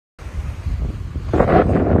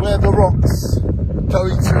where the rocks go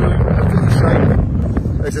into a V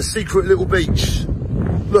shape, there's a secret little beach.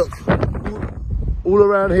 Look, all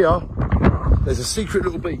around here, there's a secret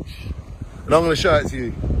little beach. And I'm going to show it to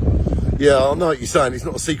you. Yeah, I know what you're saying, it's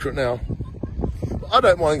not a secret now. But I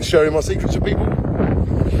don't mind sharing my secrets with people.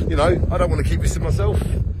 You know, I don't want to keep this to myself.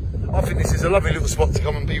 I think this is a lovely little spot to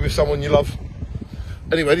come and be with someone you love.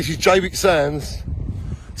 Anyway, this is Jaywick Sands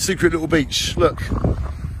Secret little beach. Look,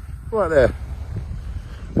 right there.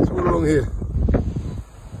 It's all along here.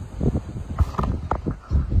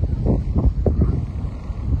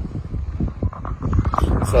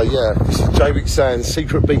 So yeah, this is Jaywick Sands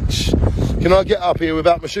Secret beach. Can I get up here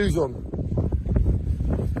without my shoes on?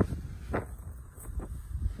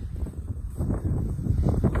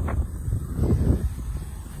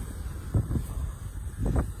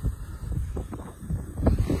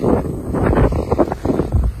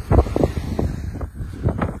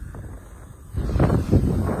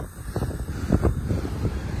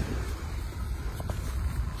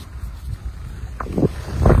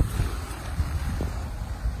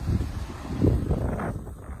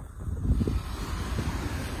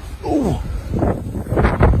 Ooh.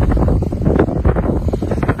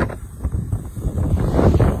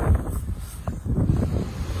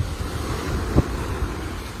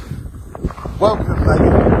 Welcome, mate.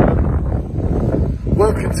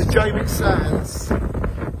 Welcome to Jaywick Sands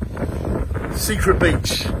Secret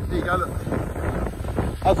beach. Here you go, look.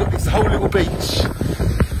 I've got this whole little beach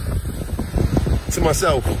to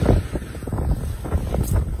myself.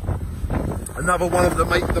 Another one of the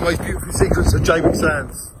most beautiful secrets of Jaywick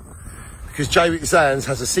Sands. Because Jaywick Sands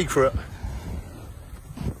has a secret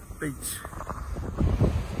beach.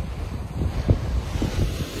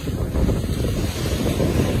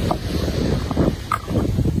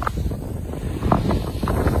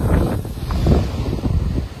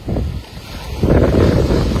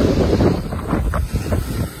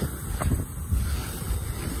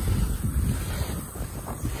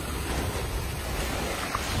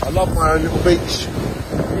 I love my own little beach.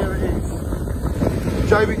 Here it is.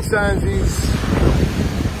 Jaywick Sands'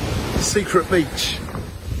 secret beach.